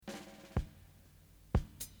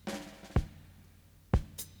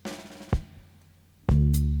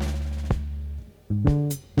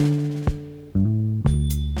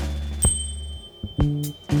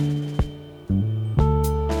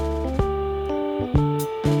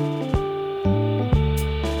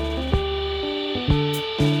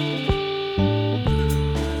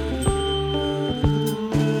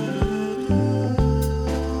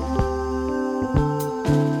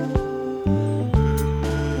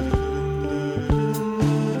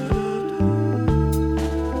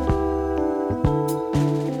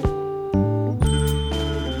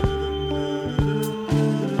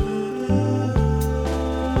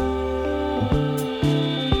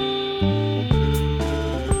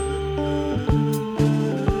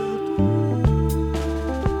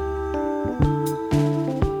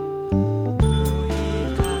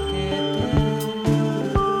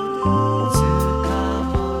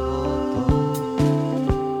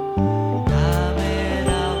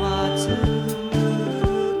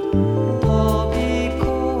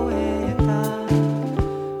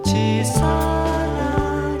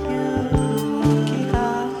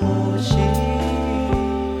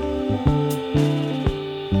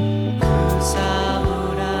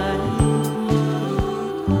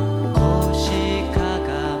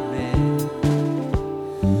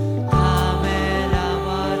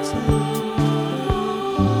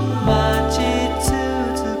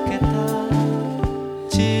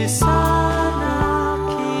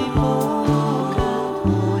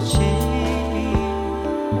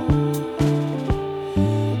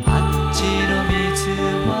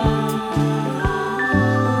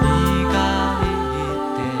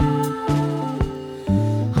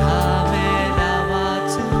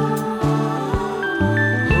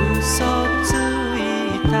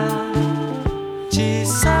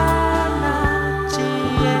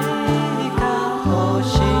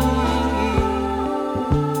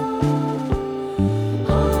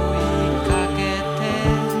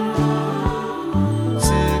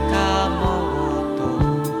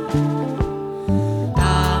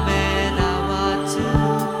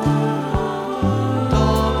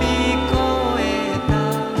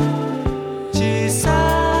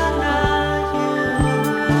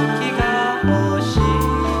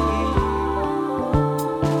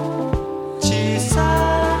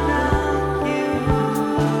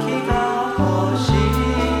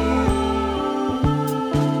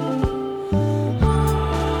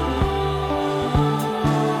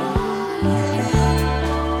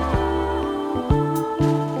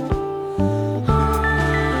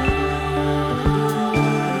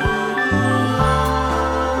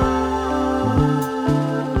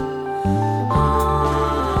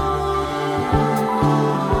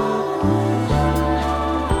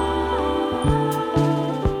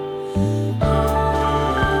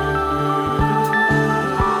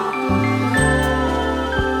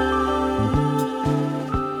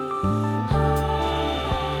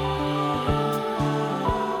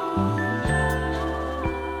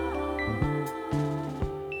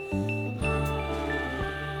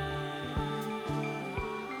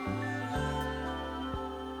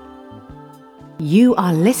You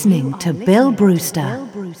are listening to Bill Brewster.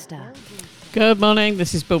 Good morning,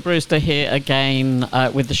 this is Bill Brewster here again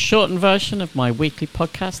with the shortened version of my weekly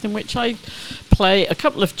podcast in which I play a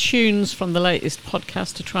couple of tunes from the latest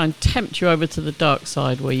podcast to try and tempt you over to the dark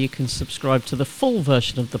side where you can subscribe to the full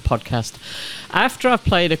version of the podcast. After I've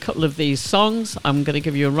played a couple of these songs, I'm going to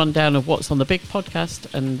give you a rundown of what's on the big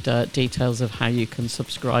podcast and details of how you can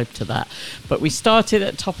subscribe to that. But we started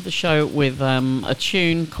at the top of the show with a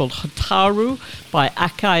tune called Hotaru by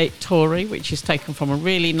Akai Tori, which is taken from a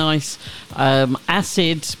really nice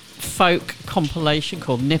acid folk compilation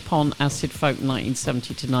called Nippon Acid Folk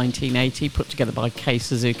 1970 to 1980, put together by Kei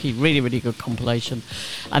Suzuki. Really good compilation.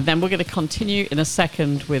 And then we're going to continue in a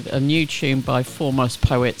second with a new tune by Foremost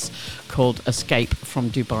Poets called Escape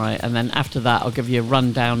from Dubai. And then after that, I'll give you a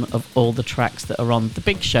rundown of all the tracks that are on the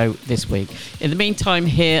big show this week. In the meantime,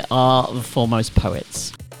 here are the Foremost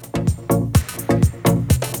Poets.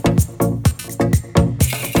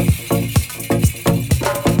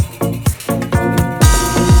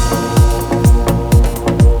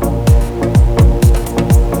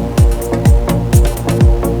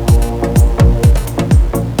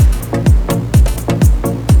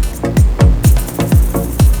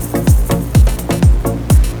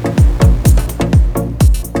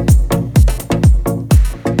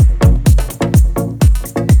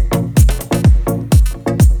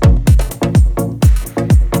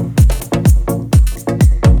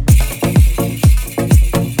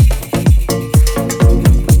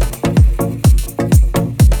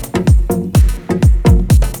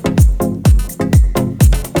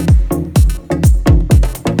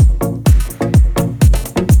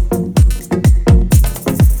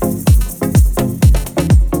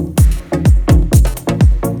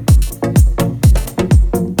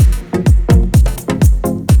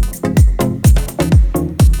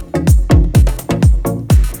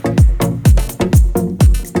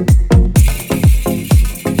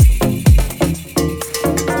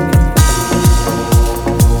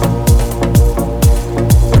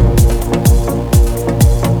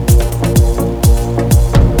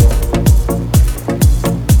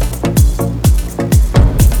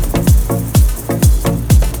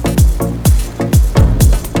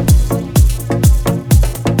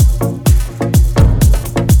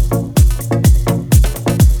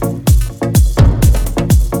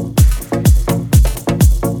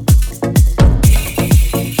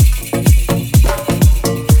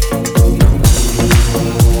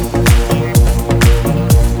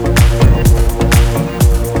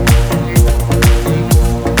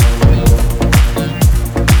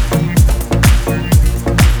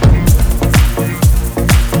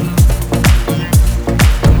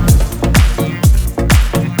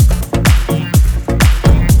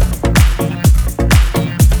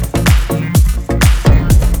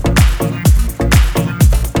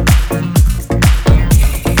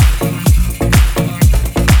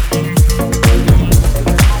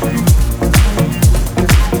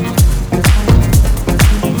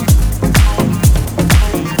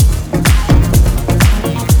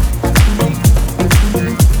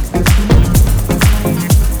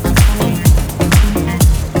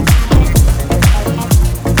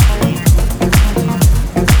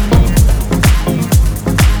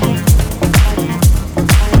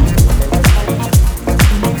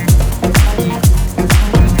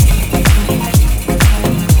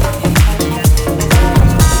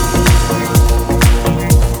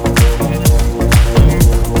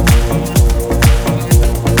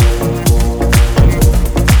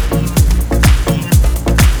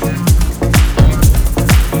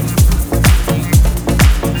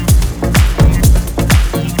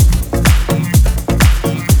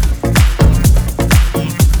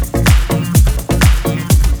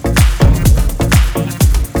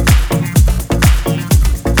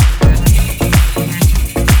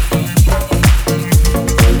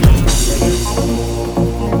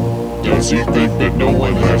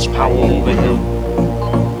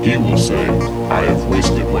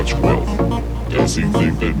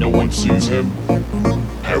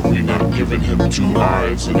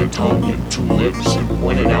 And a tongue and two lips, and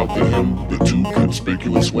pointed out to him the two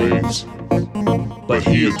conspicuous ways. But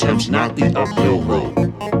he attempts not the uphill road.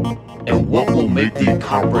 And what will make thee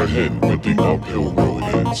comprehend what the uphill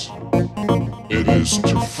road is? It is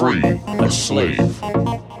to free a slave,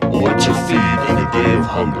 or to feed in a day of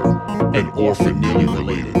hunger an orphan nearly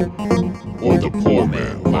related, or the poor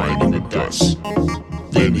man lying in the dust.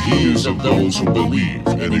 Then he is of those who believe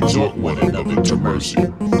and exhort one another to mercy.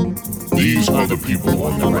 These are the people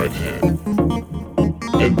on the right hand.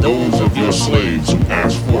 And those of your slaves who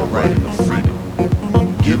ask for a writing of freedom,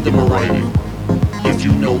 give them a writing, if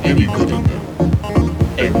you know any good in them,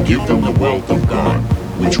 and give them the wealth of God,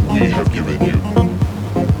 which we have given you.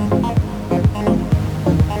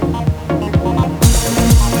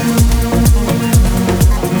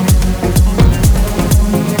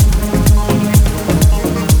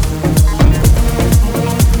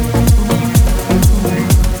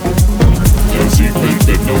 Does he think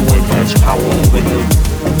that no one has power over him?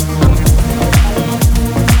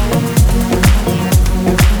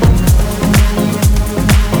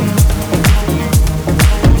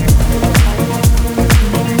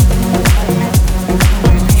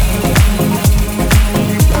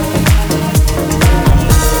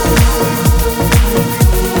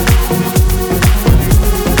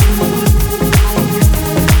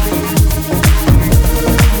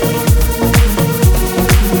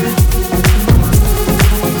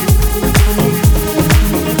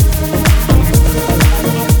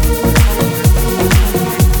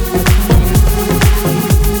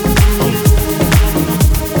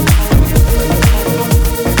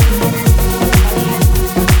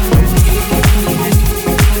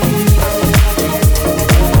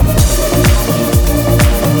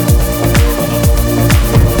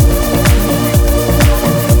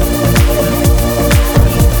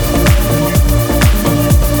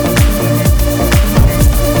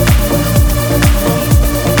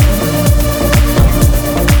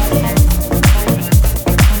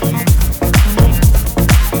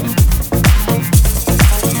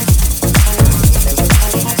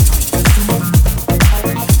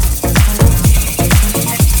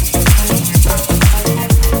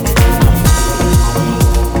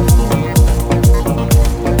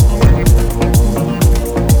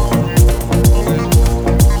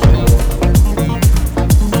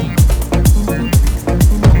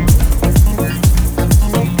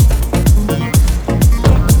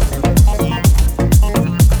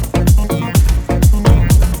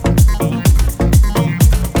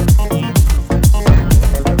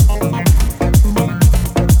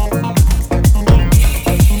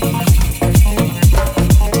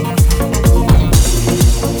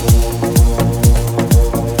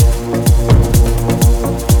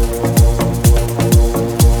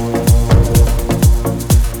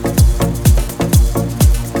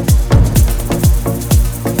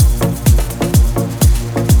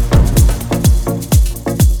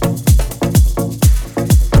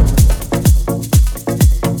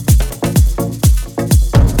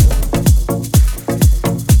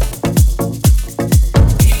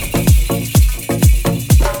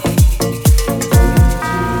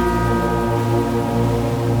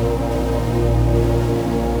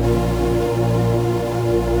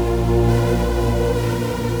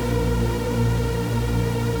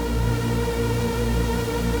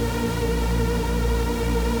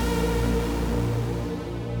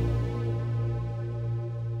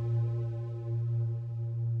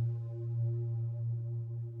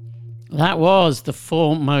 That was the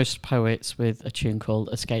Foremost Poets with a tune called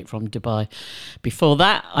Escape from Dubai. Before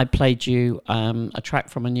that, I played you a track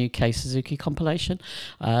from a new Kei Suzuki compilation.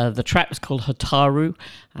 The track was called Hotaru,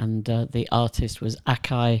 and the artist was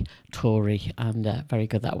Akai Tori, and very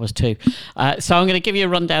good that was too. So I'm going to give you a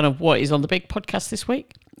rundown of what is on the big podcast this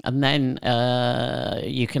week. And then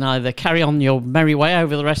you can either carry on your merry way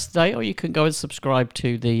over the rest of the day, or you can go and subscribe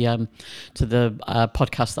to the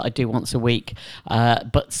podcast that I do once a week,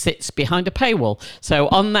 but sits behind a paywall. So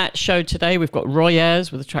on that show today, we've got Roy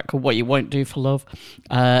Ayers with a track called What You Won't Do for Love,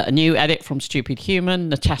 a new edit from Stupid Human,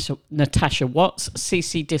 Natasha Watts,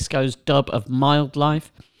 CC Disco's dub of Mild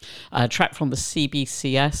Life, a track from the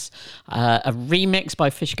CBCS, a remix by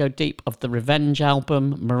Fish Go Deep of the Revenge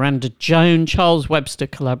album, Miranda Joan, Charles Webster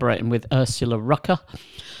collaborating with Ursula Rucker,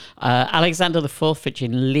 Alexander IV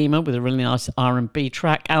featuring Lima with a really nice R&B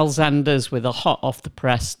track, Alexander's with a hot off the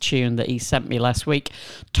press tune that he sent me last week,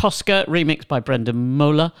 Tosca remixed by Brendan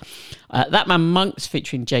Mola, That Man Monks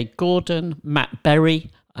featuring Jay Gordon, Matt Berry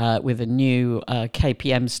with a new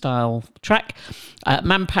KPM style track,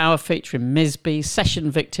 Manpower featuring Misby, Session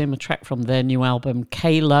Victim, a track from their new album,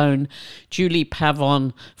 K-Lone, Julie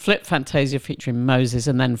Pavon, Flip Fantasia featuring Moses,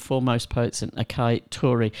 and then Foremost Poets and Akai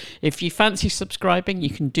Tori. If you fancy subscribing, you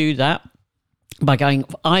can do that by going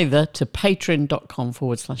either to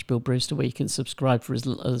patreon.com/Bill Brewster, where you can subscribe for as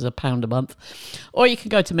little as £1 a month, or you can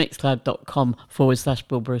go to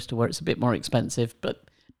mixcloud.com/Bill Brewster, where it's a bit more expensive, but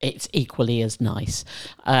it's equally as nice.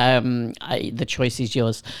 The choice is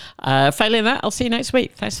yours. Failing that, I'll see you next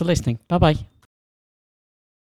week. Thanks for listening. Bye-bye.